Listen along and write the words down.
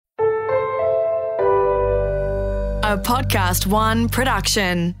A Podcast One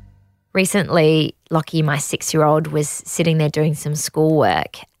production. Recently, Lockie, my 6-year-old, was sitting there doing some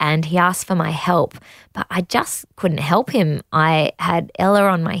schoolwork and he asked for my help, but I just couldn't help him. I had Ella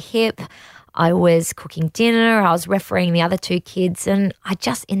on my hip. I was cooking dinner. I was refereeing the other 2 kids, and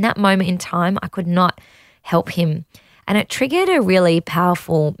in that moment in time, I could not help him. And it triggered a really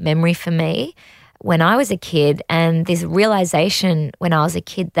powerful memory for me when I was a kid, and this realization when I was a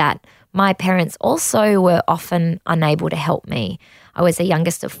kid that my parents also were often unable to help me. I was the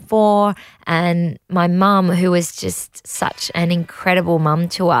youngest of 4, and my mum, who was just such an incredible mum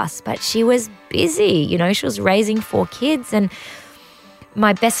to us, but she was busy. She was raising 4 kids, and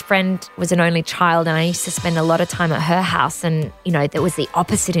my best friend was an only child, and I used to spend a lot of time at her house, and, there was the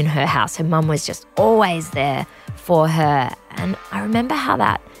opposite in her house. Her mum was just always there for her, and I remember how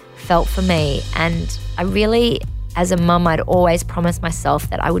that felt for me, and I really, as a mum, I'd always promised myself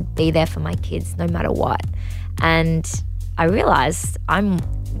that I would be there for my kids no matter what. And I realised I'm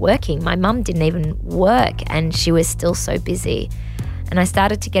working. My mum didn't even work and she was still so busy. And I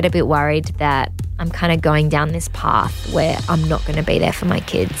started to get a bit worried that I'm kind of going down this path where I'm not going to be there for my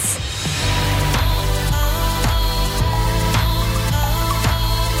kids.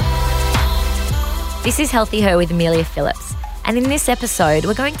 This is Healthy Her with Amelia Phillips. And in this episode,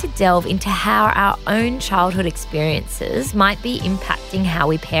 we're going to delve into how our own childhood experiences might be impacting how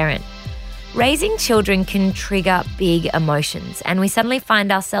we parent. Raising children can trigger big emotions, and we suddenly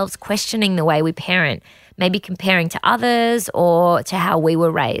find ourselves questioning the way we parent, maybe comparing to others or to how we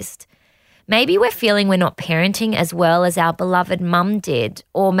were raised. Maybe we're feeling we're not parenting as well as our beloved mum did,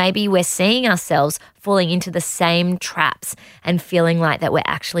 or maybe we're seeing ourselves falling into the same traps and feeling like that we're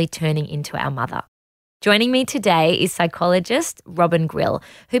actually turning into our mother. Joining me today is psychologist Robin Grille,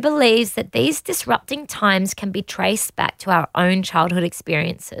 who believes that these disrupting times can be traced back to our own childhood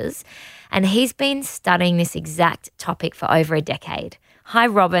experiences, and he's been studying this exact topic for over a decade. Hi,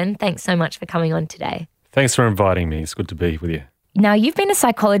 Robin. Thanks so much for coming on today. Thanks for inviting me. It's good to be with you. Now, you've been a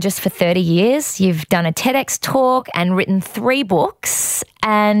psychologist for 30 years. You've done a TEDx talk and written 3 books.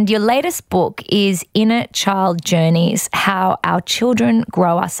 And your latest book is Inner Child Journeys, How Our Children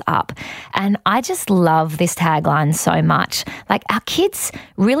Grow Us Up. And I just love this tagline so much. Like, our kids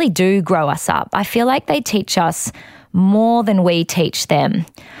really do grow us up. I feel like they teach us more than we teach them.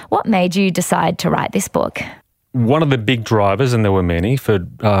 What made you decide to write this book? One of the big drivers, and there were many, for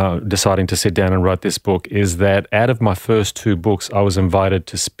deciding to sit down and write this book is that out of my first 2 books, I was invited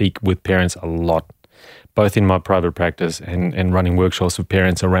to speak with parents a lot, both in my private practice and running workshops with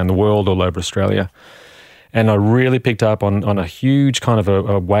parents around the world, all over Australia. And I really picked up on a huge kind of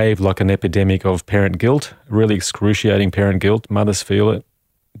a wave, like an epidemic of parent guilt, really excruciating parent guilt. Mothers feel it,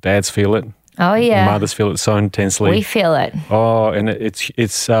 dads feel it. Oh, yeah. Mothers feel it so intensely. We feel it. Oh, and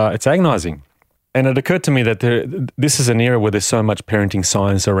it's agonising. And it occurred to me that this is an era where there's so much parenting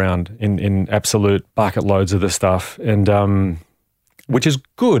science around in absolute bucket loads of the stuff, and which is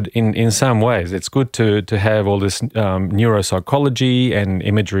good in some ways. It's good to have all this neuropsychology and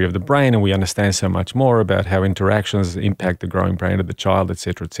imagery of the brain, and we understand so much more about how interactions impact the growing brain of the child, et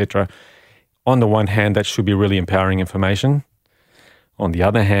cetera, et cetera. On the one hand, that should be really empowering information. On the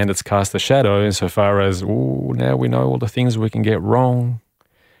other hand, it's cast a shadow insofar as, now we know all the things we can get wrong,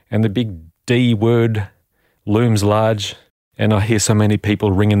 and the big D word looms large, and I hear so many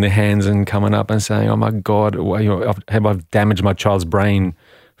people wringing their hands and coming up and saying, oh my God, have I damaged my child's brain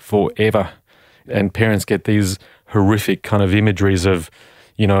forever? And parents get these horrific kind of imageries of,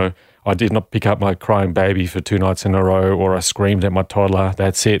 I did not pick up my crying baby for 2 nights in a row, or I screamed at my toddler.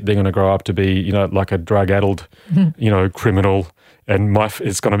 That's it. They're going to grow up to be, like a drug-addled, criminal, and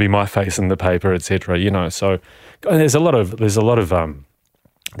it's going to be my face in the paper, etc. So there's a lot of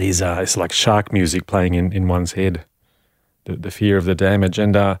it's like shark music playing in one's head, the fear of the damage.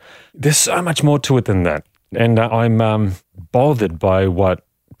 And there's so much more to it than that. And I'm bothered by what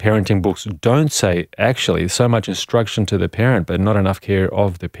parenting books don't say, actually. So much instruction to the parent, but not enough care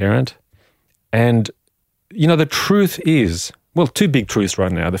of the parent. And, the truth is, 2 big truths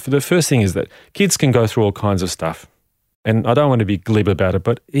right now. The first thing is that kids can go through all kinds of stuff. And I don't want to be glib about it,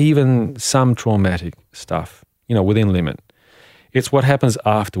 but even some traumatic stuff, within limit. It's what happens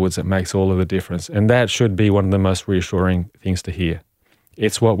afterwards that makes all of the difference. And that should be one of the most reassuring things to hear.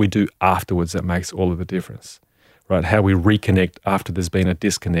 It's what we do afterwards that makes all of the difference, right? How we reconnect after there's been a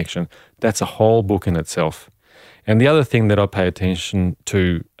disconnection. That's a whole book in itself. And the other thing that I pay attention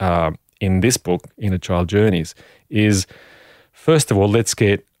to in this book, Inner Child Journeys, is, first of all, let's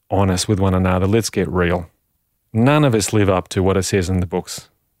get honest with one another. Let's get real. None of us live up to what it says in the books.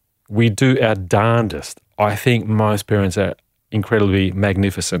 We do our darndest. I think most parents are incredibly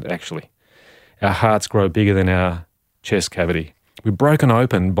magnificent, actually. Our hearts grow bigger than our chest cavity. We're broken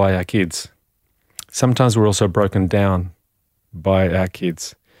open by our kids. Sometimes we're also broken down by our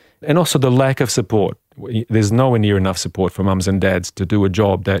kids. And also the lack of support. There's nowhere near enough support for mums and dads to do a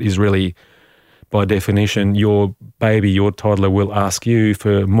job that is really, by definition, your baby, your toddler will ask you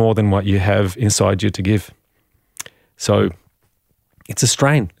for more than what you have inside you to give. So it's a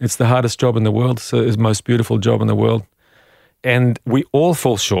strain. It's the hardest job in the world. It's the most beautiful job in the world. And we all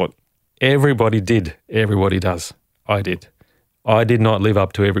fall short. Everybody did. Everybody does. I did. I did not live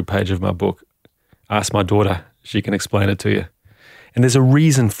up to every page of my book. Ask my daughter. She can explain it to you. And there's a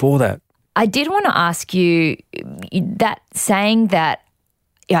reason for that. I did want to ask you that saying that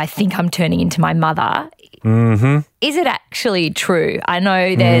I think I'm turning into my mother. Mm-hmm. Is it actually true? I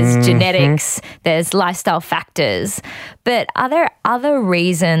know there's genetics, there's lifestyle factors, but are there other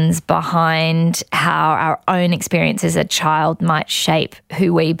reasons behind how our own experience as a child might shape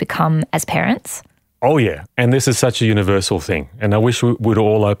who we become as parents? Oh, yeah. And this is such a universal thing. And I wish we would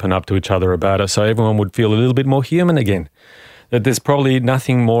all open up to each other about it so everyone would feel a little bit more human again. That there's probably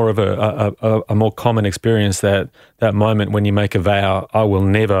nothing more of a more common experience that moment when you make a vow, I will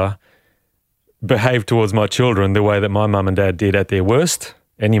never behave towards my children the way that my mum and dad did at their worst.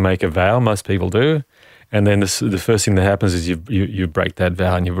 And you make a vow, most people do. And then the first thing that happens is you break that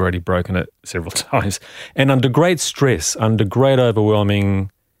vow and you've already broken it several times. And under great stress, under great overwhelming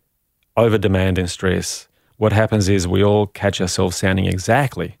over-demand and stress, what happens is we all catch ourselves sounding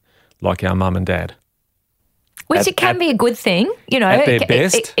exactly like our mum and dad. Which it can be a good thing, you know. At their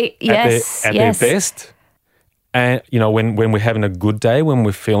best. Yes. At their best. And, you know, when we're having a good day, when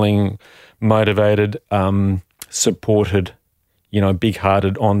we're feeling motivated, supported, you know,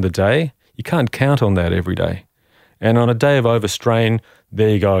 big-hearted on the day, you can't count on that every day. And on a day of overstrain, there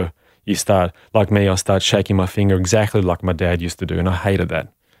you go. You start, like me, I start shaking my finger exactly like my dad used to do, and I hated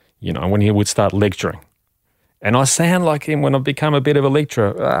that. You know, when he would start lecturing. And I sound like him when I've become a bit of a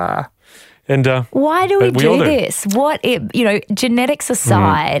lecturer. And why do we do this? Genetics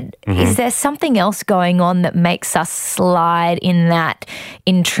aside, is there something else going on that makes us slide in that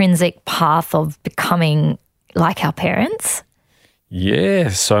intrinsic path of becoming like our parents? Yeah,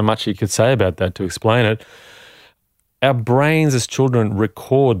 so much you could say about that to explain it. Our brains as children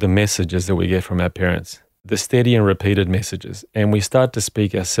record the messages that we get from our parents, the steady and repeated messages, and we start to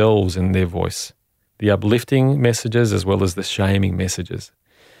speak ourselves in their voice, the uplifting messages as well as the shaming messages.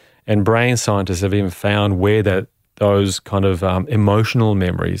 And brain scientists have even found where those kind of emotional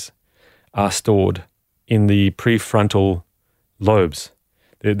memories are stored in the prefrontal lobes.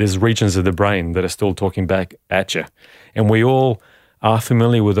 There's regions of the brain that are still talking back at you. And we all are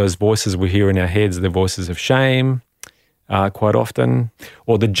familiar with those voices we hear in our heads, the voices of shame quite often,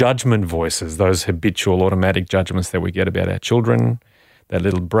 or the judgment voices, those habitual automatic judgments that we get about our children, that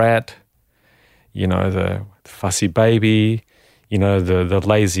little brat, you know, the fussy baby, you know, the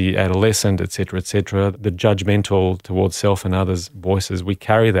lazy adolescent, et cetera, the judgmental towards self and others voices. We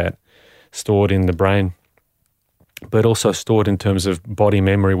carry that stored in the brain, but also stored in terms of body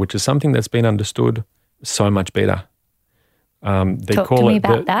memory, which is something that's been understood so much better. Talk to me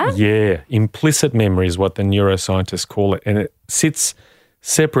about that. Yeah, implicit memory is what the neuroscientists call it, and it sits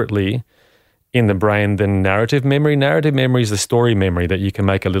separately in the brain than narrative memory. Narrative memory is the story memory that you can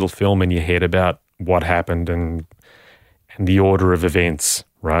make a little film in your head about what happened and the order of events,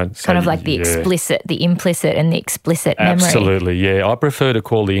 right? So kind of like the implicit and the explicit memory. Absolutely, yeah. I prefer to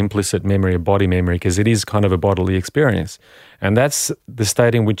call the implicit memory a body memory because it is kind of a bodily experience. And that's the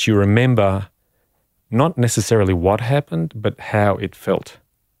state in which you remember not necessarily what happened, but how it felt.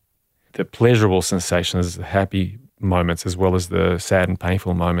 The pleasurable sensations, the happy moments, as well as the sad and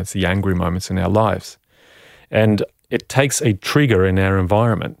painful moments, the angry moments in our lives. And it takes a trigger in our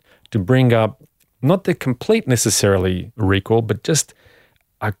environment to bring up not the complete necessarily recall, but just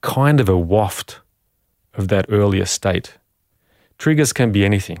a kind of a waft of that earlier state. Triggers can be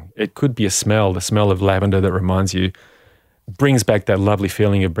anything. It could be a smell, the smell of lavender that reminds you, brings back that lovely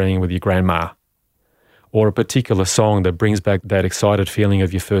feeling of being with your grandma, or a particular song that brings back that excited feeling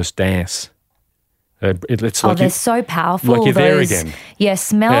of your first dance. It's like they're so powerful. Like you're there again. Yeah,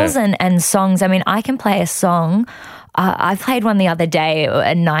 smells and songs. I mean, I can play a song. I played one the other day,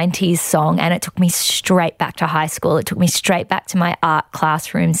 a 90s song, and it took me straight back to high school. It took me straight back to my art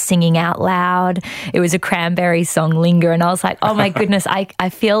classroom singing out loud. It was a Cranberries song, Linger, and I was like, oh my goodness, I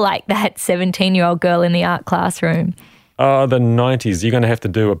feel like that 17-year-old girl in the art classroom. The 90s. You're going to have to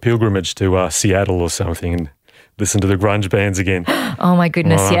do a pilgrimage to Seattle or something and listen to the grunge bands again. Oh my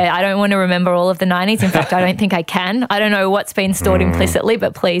goodness, yeah. I don't want to remember all of the 90s. In fact, I don't think I can. I don't know what's been stored implicitly,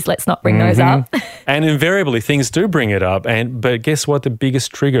 but please let's not bring those up. And invariably things do bring it up. But guess what the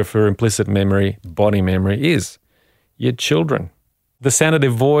biggest trigger for implicit memory, body memory is? your children. The sound of their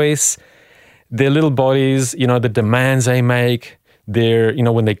voice, their little bodies, you know, the demands they make, their, you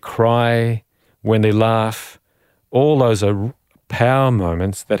know, when they cry, when they laugh, all those are power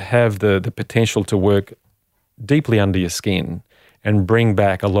moments that have the potential to work deeply under your skin and bring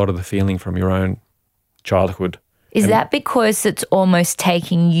back a lot of the feeling from your own childhood. Is that because it's almost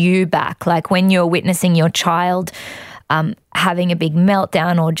taking you back? Like when you're witnessing your child having a big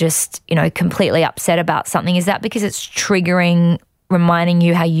meltdown or just, you know, completely upset about something, is that because it's triggering, reminding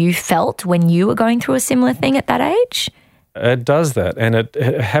you how you felt when you were going through a similar thing at that age? It does that, and it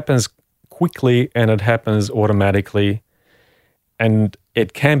happens quickly and it happens automatically. And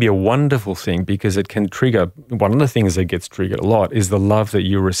it can be a wonderful thing because it can trigger, one of the things that gets triggered a lot is the love that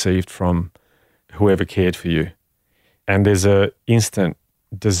you received from whoever cared for you. And there's an instant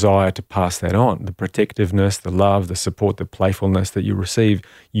desire to pass that on. The protectiveness, the love, the support, the playfulness that you receive,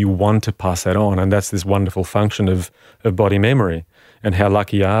 you want to pass that on. And that's this wonderful function of body memory. And how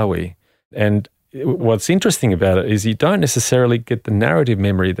lucky are we? And what's interesting about it is you don't necessarily get the narrative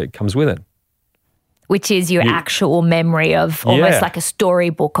memory that comes with it. Which is your actual memory of almost like a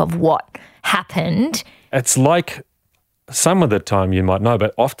storybook of what happened. It's like some of the time you might know,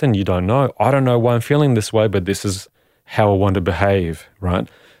 but often you don't know. I don't know why I'm feeling this way, but this is how I want to behave, right?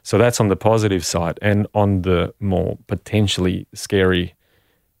 So that's on the positive side. And on the more potentially scary,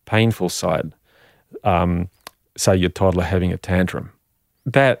 painful side, say your toddler having a tantrum.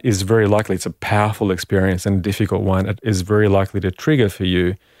 That is very likely, it's a powerful experience and a difficult one. It is very likely to trigger for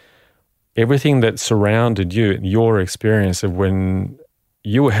you everything that surrounded you, your experience of when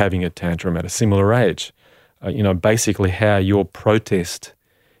you were having a tantrum at a similar age. You know, basically how your protest,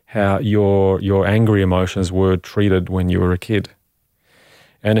 how your angry emotions were treated when you were a kid.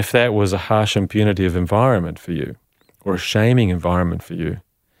 And if that was a harsh and punitive environment for you, or a shaming environment for you,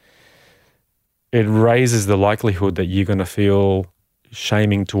 it raises the likelihood that you're going to feel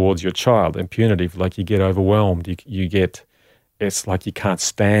shaming towards your child and punitive, like you get overwhelmed, it's like you can't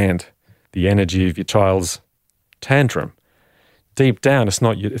stand the energy of your child's tantrum. Deep down, it's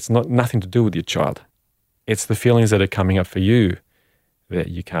not nothing to do with your child. It's the feelings that are coming up for you that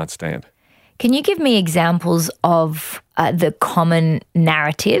you can't stand. Can you give me examples of the common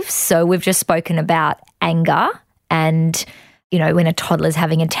narratives? So we've just spoken about anger and, you know, when a toddler's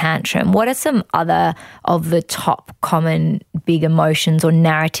having a tantrum. What are some other of the top common big emotions or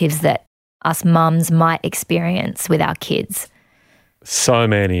narratives that us mums might experience with our kids? So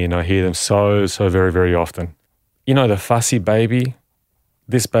many, and I hear them so very, very often. You know, the fussy baby,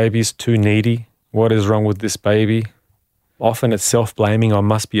 this baby's too needy. What is wrong with this baby? Often it's self-blaming. I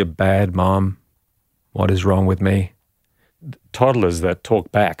must be a bad mom. What is wrong with me? Toddlers that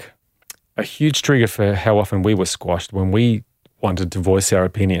talk back. A huge trigger for how often we were squashed when we wanted to voice our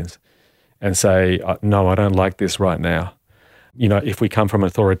opinions and say, no, I don't like this right now. You know, if we come from an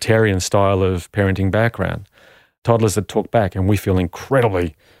authoritarian style of parenting background, toddlers that talk back, and we feel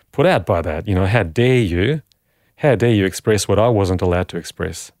incredibly put out by that. You know, how dare you express what I wasn't allowed to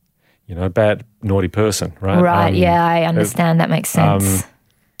express? You know, bad, naughty person, right? Right, yeah, I understand. That makes sense.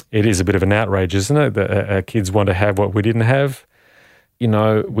 It is a bit of an outrage, isn't it? That our kids want to have what we didn't have. You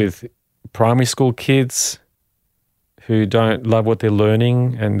know, with primary school kids who don't love what they're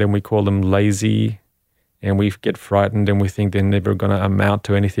learning, and then we call them lazy, and we get frightened and we think they're never going to amount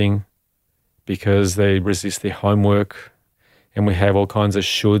to anything because they resist their homework, and we have all kinds of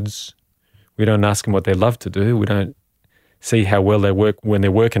shoulds. We don't ask them what they love to do. We don't see how well they work when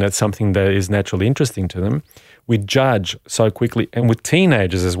they're working at something that is naturally interesting to them. We judge so quickly, and with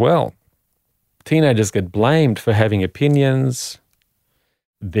teenagers as well. Teenagers get blamed for having opinions.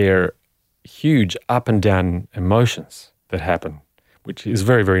 They're huge up and down emotions that happen, which is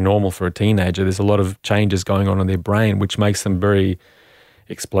very, very normal for a teenager. There's a lot of changes going on in their brain, which makes them very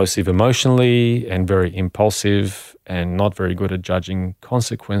explosive emotionally and very impulsive and not very good at judging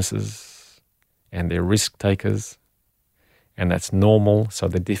consequences, and they're risk takers. And that's normal, so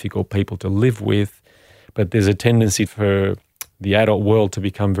they're difficult people to live with. But there's a tendency for the adult world to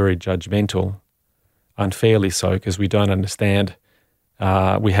become very judgmental, unfairly so, because we don't understand.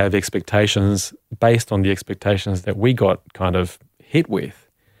 We have expectations based on the expectations that we got kind of hit with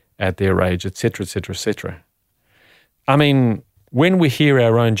at their age, et cetera, et cetera, et cetera. I mean, when we hear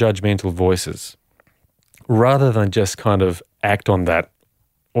our own judgmental voices, rather than just kind of act on that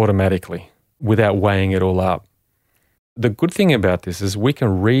automatically without weighing it all up, the good thing about this is we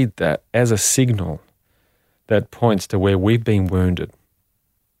can read that as a signal that points to where we've been wounded.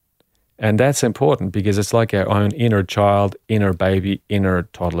 And that's important because it's like our own inner child, inner baby, inner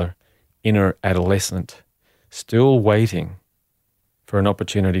toddler, inner adolescent, still waiting for an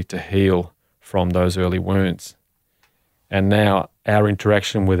opportunity to heal from those early wounds. And now our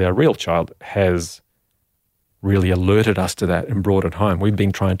interaction with our real child has really alerted us to that and brought it home. We've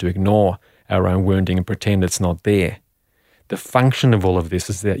been trying to ignore our own wounding and pretend it's not there. The function of all of this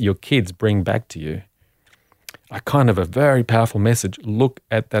is that your kids bring back to you a very powerful message. Look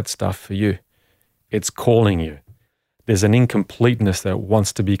at that stuff for you. It's calling you. There's an incompleteness that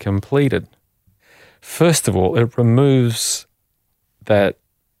wants to be completed. First of all, it removes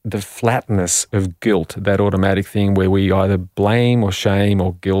the flatness of guilt, that automatic thing where we either blame or shame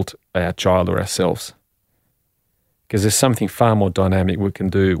or guilt our child or ourselves. Because there's something far more dynamic we can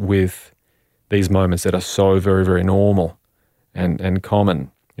do with these moments that are so very, very normal and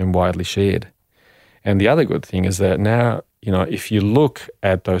common and widely shared. And the other good thing is that now, if you look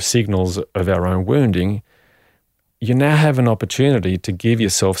at those signals of our own wounding, you now have an opportunity to give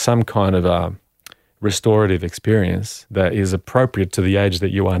yourself some kind of a restorative experience that is appropriate to the age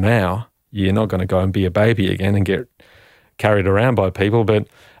that you are now. You're not going to go and be a baby again and get carried around by people, but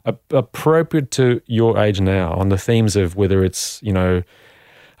appropriate to your age now on the themes of whether it's,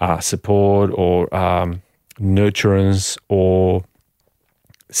 support or nurturance or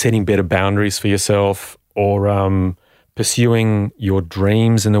setting better boundaries for yourself or pursuing your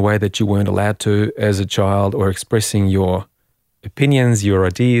dreams in a way that you weren't allowed to as a child or expressing your opinions, your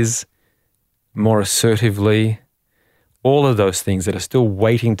ideas more assertively. All of those things that are still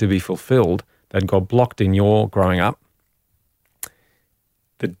waiting to be fulfilled that got blocked in your growing up.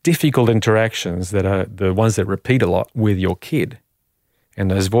 The difficult interactions that are the ones that repeat a lot with your kid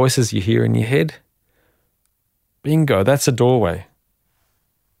and those voices you hear in your head, bingo, that's a doorway.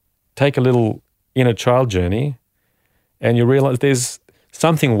 Take a little inner child journey and you realize there's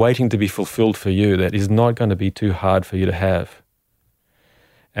something waiting to be fulfilled for you that is not going to be too hard for you to have.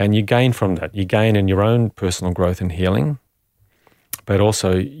 And you gain from that. You gain in your own personal growth and healing, but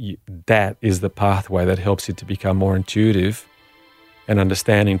also that is the pathway that helps you to become more intuitive and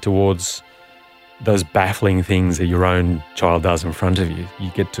understanding towards those baffling things that your own child does in front of you.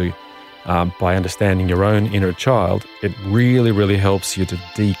 You get to, by understanding your own inner child, it really, really helps you to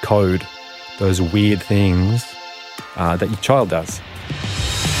decode those weird things that your child does.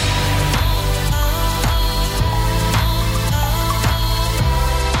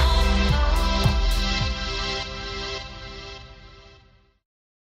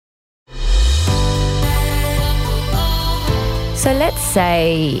 So let's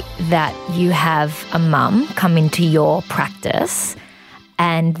say that you have a mum come into your practice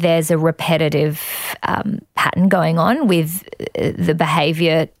and there's a repetitive pattern going on with the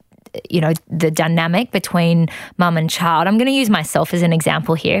behaviour, the dynamic between mum and child. I'm going to use myself as an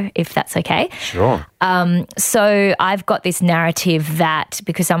example here, if that's okay. Sure. So I've got this narrative that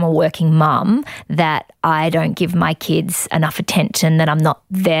because I'm a working mum, that I don't give my kids enough attention, that I'm not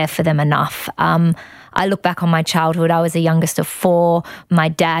there for them enough. I look back on my childhood. I was the youngest of 4. My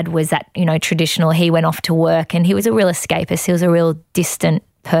dad was that, traditional. He went off to work and he was a real escapist. He was a real distant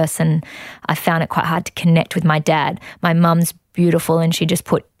person. I found it quite hard to connect with my dad. My mum's beautiful and she just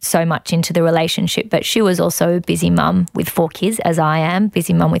put so much into the relationship, but she was also a busy mum with 4 kids, as I am,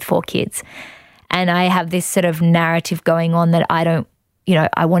 busy mum with 4 kids. And I have this sort of narrative going on that I don't,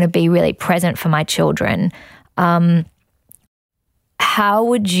 I want to be really present for my children. How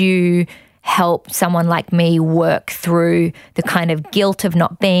would you help someone like me work through the kind of guilt of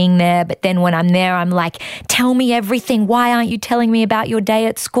not being there? But then when I'm there, I'm like, tell me everything. Why aren't you telling me about your day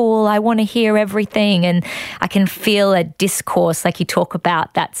at school? I want to hear everything. And I can feel a discourse, like you talk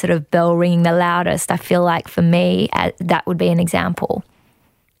about that sort of bell ringing the loudest. I feel like for me, that would be an example.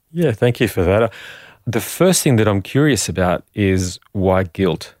 Yeah, thank you for that. The first thing that I'm curious about is why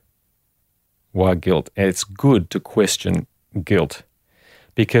guilt? Why guilt? And it's good to question guilt.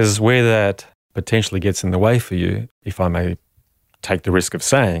 Because where that potentially gets in the way for you, if I may take the risk of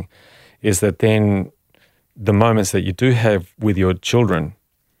saying, is that then the moments that you do have with your children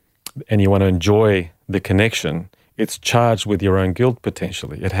and you want to enjoy the connection, it's charged with your own guilt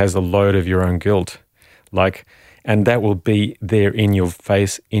potentially. It has a load of your own guilt. And that will be there in your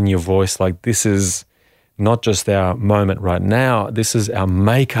face, in your voice, like this is not just our moment right now, this is our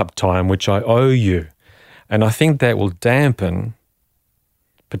make-up time, which I owe you. And I think that will dampen.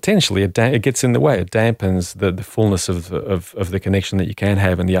 Potentially, it gets in the way. It dampens the fullness of the connection that you can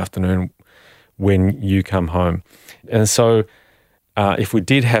have in the afternoon when you come home. And so if we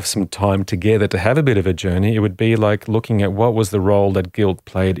did have some time together to have a bit of a journey, it would be like looking at what was the role that guilt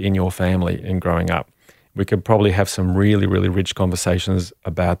played in your family in growing up. We could probably have some really, really rich conversations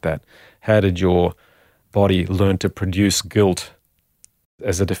about that. How did your body learn to produce guilt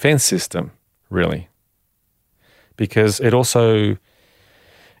as a defense system, really? Because it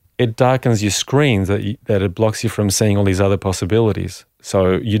it darkens your screens, that it blocks you from seeing all these other possibilities.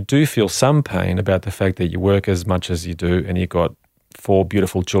 So you do feel some pain about the fact that you work as much as you do and you've got 4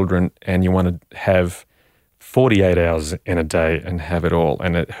 beautiful children and you want to have 48 hours in a day and have it all,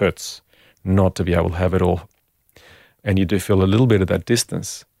 and it hurts not to be able to have it all. And you do feel a little bit of that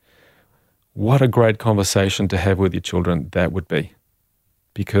distance. What a great conversation to have with your children that would be.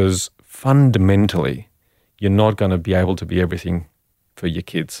 Because fundamentally, you're not going to be able to be everything for your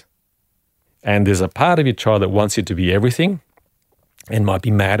kids. And there's a part of your child that wants you to be everything and might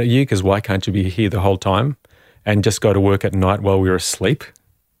be mad at you because why can't you be here the whole time and just go to work at night while we're asleep?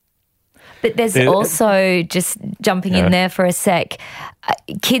 But there's also, just jumping in there for a sec,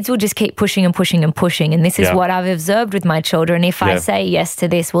 kids will just keep pushing and pushing and pushing. And this is what I've observed with my children. If I say yes to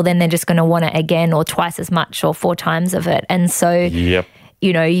this, well, then they're just going to want it again or twice as much or 4 times of it. And so, you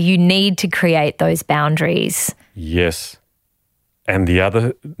know, you need to create those boundaries. Yes. And the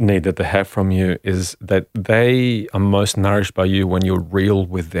other need that they have from you is that they are most nourished by you when you're real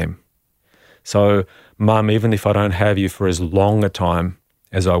with them. So, Mum, even if I don't have you for as long a time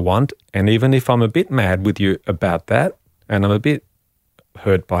as I want, and even if I'm a bit mad with you about that, and I'm a bit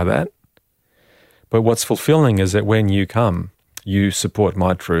hurt by that, but what's fulfilling is that when you come, you support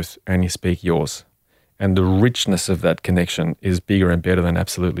my truth and you speak yours. And the richness of that connection is bigger and better than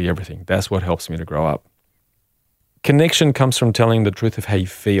absolutely everything. That's what helps me to grow up. Connection comes from telling the truth of how you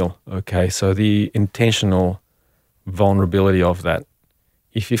feel, okay? So the intentional vulnerability of that.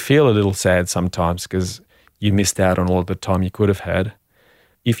 If you feel a little sad sometimes because you missed out on all the time you could have had,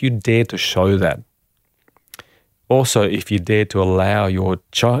 if you dare to show that, also if you dare to allow your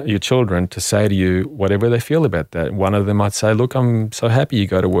children to say to you whatever they feel about that. One of them might say, look, I'm so happy you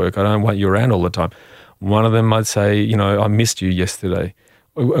go to work. I don't want you around all the time. One of them might say, you know, I missed you yesterday.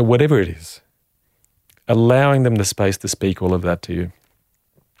 Whatever it is. Allowing them the space to speak all of that to you.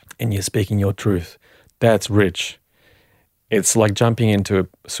 And you're speaking your truth. That's rich. It's like jumping into a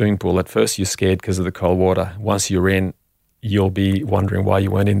swimming pool. At first you're scared because of the cold water. Once you're in, you'll be wondering why you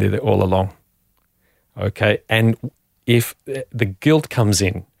weren't in there all along. Okay? And if the guilt comes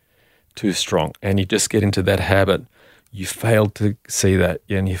in too strong and you just get into that habit, you fail to see that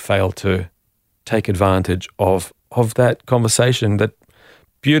and you fail to take advantage of that conversation, that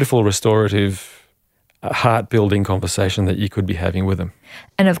beautiful, restorative, heart-building conversation that you could be having with them.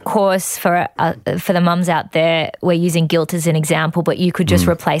 And of course, for the mums out there, we're using guilt as an example, but you could just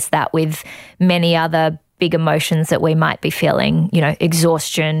replace that with many other big emotions that we might be feeling, you know,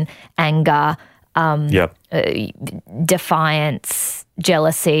 exhaustion, anger, defiance,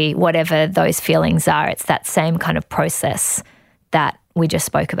 jealousy, whatever those feelings are. It's that same kind of process that we just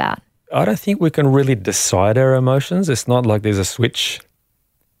spoke about. I don't think we can really decide our emotions. It's not like there's a switch.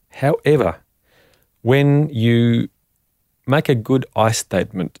 However, when you make a good I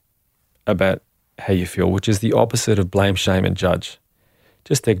statement about how you feel, which is the opposite of blame, shame, and judge,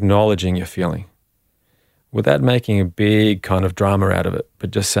 just acknowledging your feeling without making a big kind of drama out of it,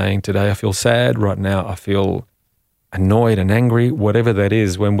 but just saying, today I feel sad, right now I feel annoyed and angry, whatever that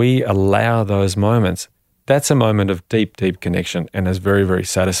is, when we allow those moments, that's a moment of deep, deep connection and is very, very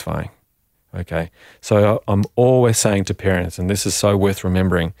satisfying. Okay, so I'm always saying to parents, and this is so worth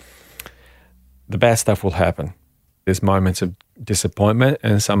remembering, the bad stuff will happen. There's moments of disappointment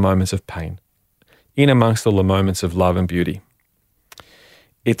and some moments of pain in amongst all the moments of love and beauty.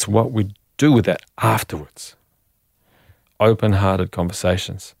 It's what we do with that afterwards. Open-hearted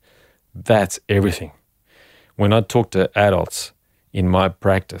conversations. That's everything. When I talk to adults in my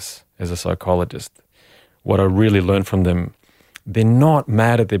practice as a psychologist, what I really learn from them, they're not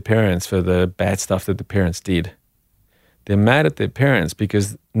mad at their parents for the bad stuff that the parents did. They're mad at their parents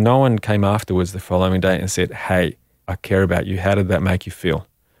because no one came afterwards the following day and said, hey, I care about you. How did that make you feel?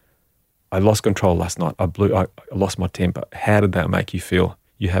 I lost control last night. I lost my temper. How did that make you feel?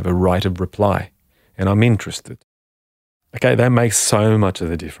 You have a right of reply, and I'm interested. Okay, that makes so much of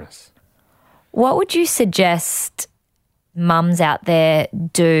the difference. What would you suggest mums out there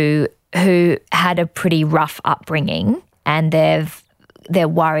do who had a pretty rough upbringing and they're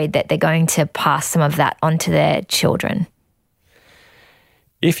worried that they're going to pass some of that on to their children?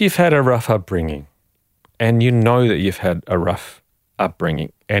 If you've had a rough upbringing and you know that you've had a rough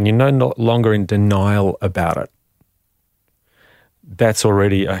upbringing and you're no longer in denial about it, that's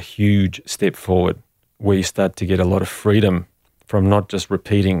already a huge step forward where you start to get a lot of freedom from not just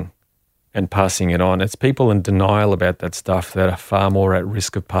repeating and passing it on. It's people in denial about that stuff that are far more at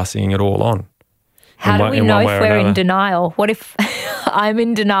risk of passing it all on. How do we know if we're in denial? What if I'm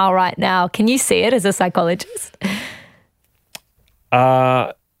in denial right now? Can you see it as a psychologist?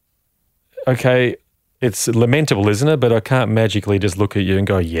 Okay, it's lamentable, isn't it? But I can't magically just look at you and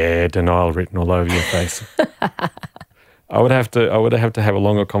go, yeah, denial written all over your face. I would have to have a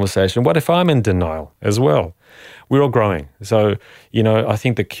longer conversation. What if I'm in denial as well? We're all growing. So, I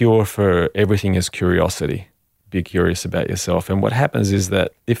think the cure for everything is curiosity. Be curious about yourself. And what happens is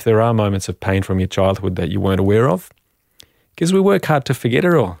that if there are moments of pain from your childhood that you weren't aware of, because we work hard to forget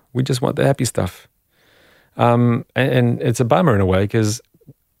it all. We just want the happy stuff. And it's a bummer in a way because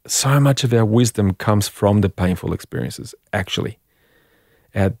so much of our wisdom comes from the painful experiences, actually.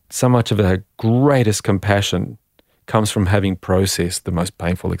 So much of our greatest compassion comes from having processed the most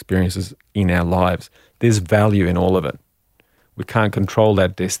painful experiences in our lives. There's value in all of it. We can't control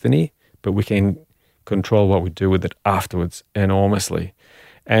that destiny, but we can control what we do with it afterwards enormously.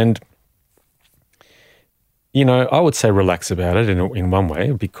 And, I would say relax about it in one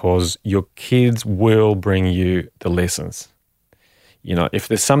way because your kids will bring you the lessons. If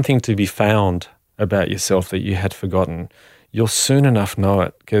there's something to be found about yourself that you had forgotten, you'll soon enough know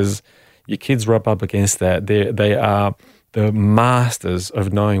it because your kids rub up against that. They are the masters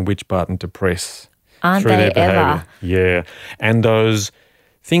of knowing which button to press through their behavior. Ever? Yeah. And those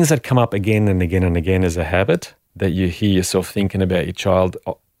things that come up again and again and again as a habit that you hear yourself thinking about your child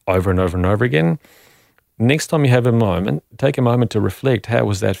over and over and over again, next time you have a moment, take a moment to reflect, how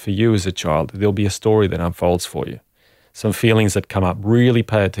was that for you as a child? There'll be a story that unfolds for you. Some feelings that come up, really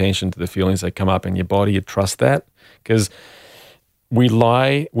pay attention to the feelings that come up in your body. You trust that because we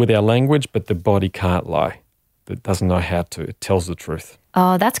lie with our language, but the body can't lie. It doesn't know how to. It tells the truth.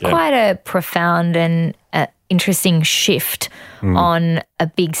 Oh, that's quite a profound and interesting shift on a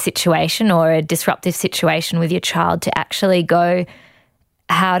big situation or a disruptive situation with your child to actually go,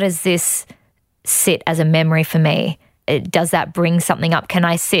 how does this sit as a memory for me? Does that bring something up? Can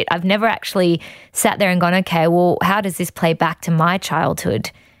I sit? I've never actually sat there and gone, okay, well, how does this play back to my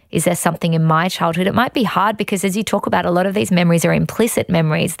childhood? Is there something in my childhood? It might be hard because as you talk about, a lot of these memories are implicit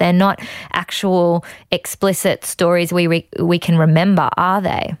memories. They're not actual explicit stories we can remember, are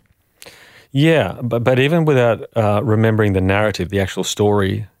they? Yeah, but even without remembering the narrative, the actual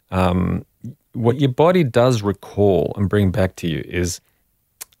story, what your body does recall and bring back to you is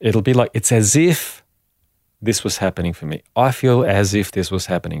it'll be like, it's as if this was happening for me. I feel as if this was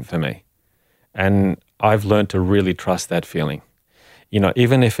happening for me. And I've learned to really trust that feeling.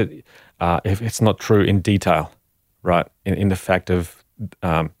 Even if it's not true in detail, right, in the fact of,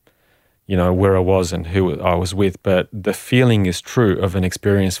 where I was and who I was with, but the feeling is true of an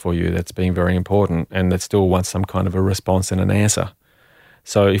experience for you that's been very important and that still wants some kind of a response and an answer.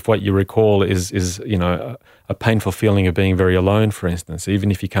 So if what you recall is a painful feeling of being very alone, for instance,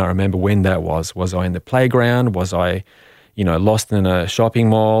 even if you can't remember when that was I in the playground? Was I lost in a shopping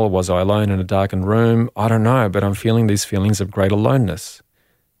mall? Was I alone in a darkened room? I don't know, but I'm feeling these feelings of great aloneness.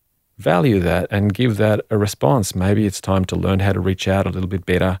 Value that and give that a response. Maybe it's time to learn how to reach out a little bit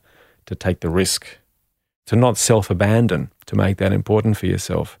better, to take the risk, to not self-abandon, to make that important for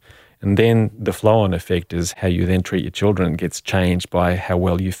yourself. And then the flow-on effect is how you then treat your children gets changed by how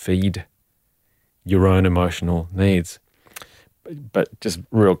well you feed your own emotional needs. But just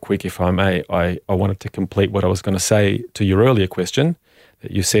real quick, if I may, I wanted to complete what I was going to say to your earlier question.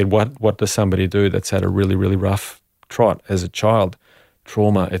 That you said, what does somebody do that's had a really, really rough trot as a child,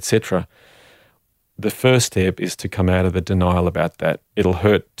 trauma, etc.? The first step is to come out of the denial about that. It'll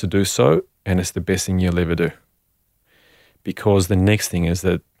hurt to do so, and it's the best thing you'll ever do. Because the next thing is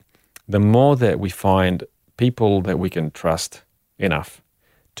that the more that we find people that we can trust enough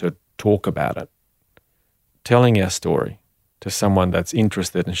to talk about it, telling our story to someone that's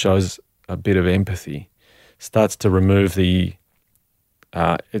interested and shows a bit of empathy, starts to remove it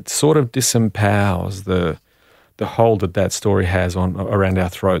sort of disempowers the hold that story has around our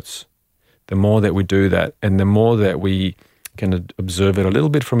throats. The more that we do that and the more that we can observe it a little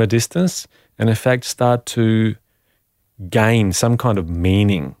bit from a distance and in fact start to gain some kind of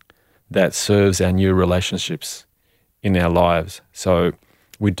meaning that serves our new relationships in our lives. So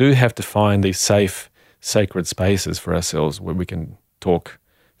we do have to find these safe, sacred spaces for ourselves where we can talk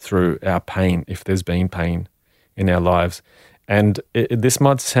through our pain if there's been pain in our lives. And this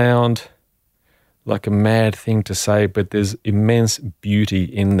might sound like a mad thing to say, but there's immense beauty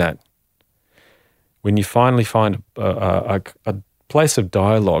in that. When you finally find a place of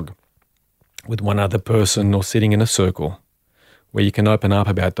dialogue with one other person or sitting in a circle where you can open up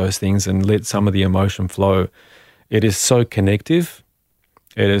about those things and let some of the emotion flow, it is so connective,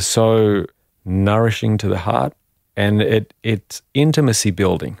 it is so nourishing to the heart, and it's intimacy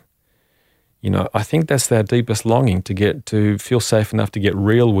building. I think that's our deepest longing, to feel safe enough to get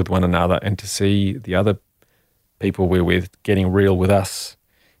real with one another and to see the other people we're with getting real with us.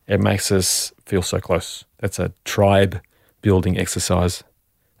 It makes us feel so close. That's a tribe building exercise,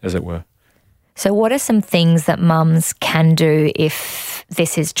 as it were. So what are some things that mums can do if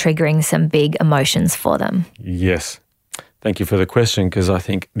this is triggering some big emotions for them? Yes. Thank you for the question, because I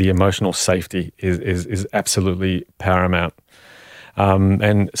think the emotional safety is absolutely paramount.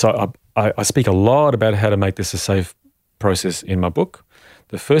 And so I speak a lot about how to make this a safe process in my book.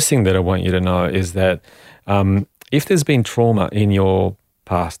 The first thing that I want you to know is that if there's been trauma in your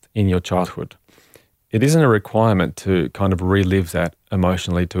past, in your childhood, it isn't a requirement to kind of relive that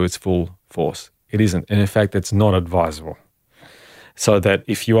emotionally to its full force. It isn't. And in fact, it's not advisable. So that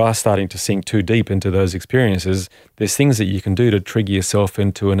if you are starting to sink too deep into those experiences, there's things that you can do to trigger yourself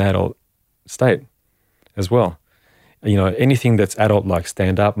into an adult state as well. You know, anything that's adult, like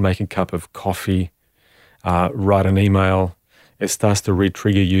stand up, make a cup of coffee, write an email, it starts to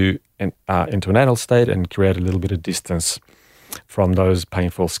re-trigger you into an adult state and create a little bit of distance from those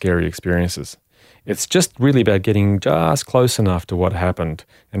painful, scary experiences. It's just really about getting just close enough to what happened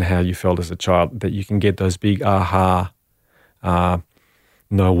and how you felt as a child that you can get those big aha,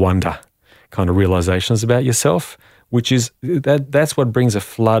 no wonder kind of realizations about yourself, which is that's what brings a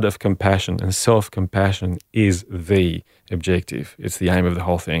flood of compassion, and self-compassion is the objective. It's the aim of the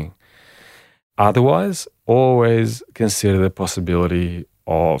whole thing. Otherwise, always consider the possibility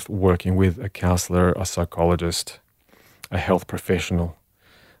of working with a counselor, a psychologist, a health professional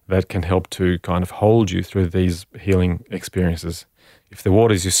that can help to kind of hold you through these healing experiences. If the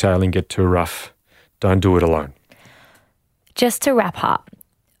waters you're sailing get too rough, don't do it alone. Just to wrap up,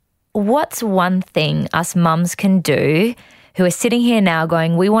 what's one thing us mums can do who are sitting here now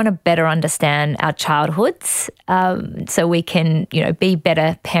going, we want to better understand our childhoods so we can, be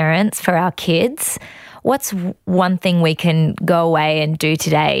better parents for our kids? What's one thing we can go away and do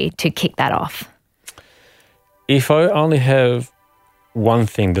today to kick that off? If I only have one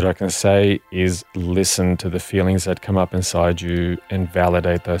thing that I can say is listen to the feelings that come up inside you and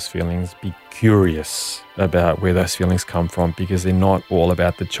validate those feelings. Be curious about where those feelings come from, because they're not all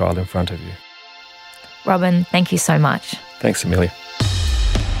about the child in front of you. Robin, thank you so much. Thanks, Amelia.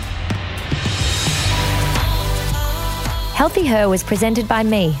 Healthy Her was presented by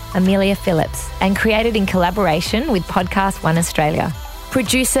me, Amelia Phillips, and created in collaboration with Podcast One Australia.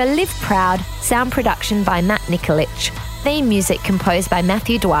 Producer Liv Proud, sound production by Matt Nikolic. Theme music composed by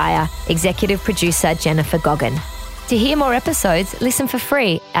Matthew Dwyer, executive producer Jennifer Goggin. To hear more episodes, listen for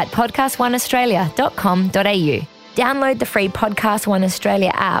free at podcastoneaustralia.com.au. Download the free Podcast One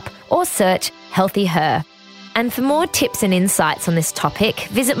Australia app or search Healthy Her. And for more tips and insights on this topic,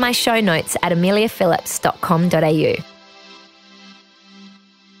 visit my show notes at ameliaphillips.com.au.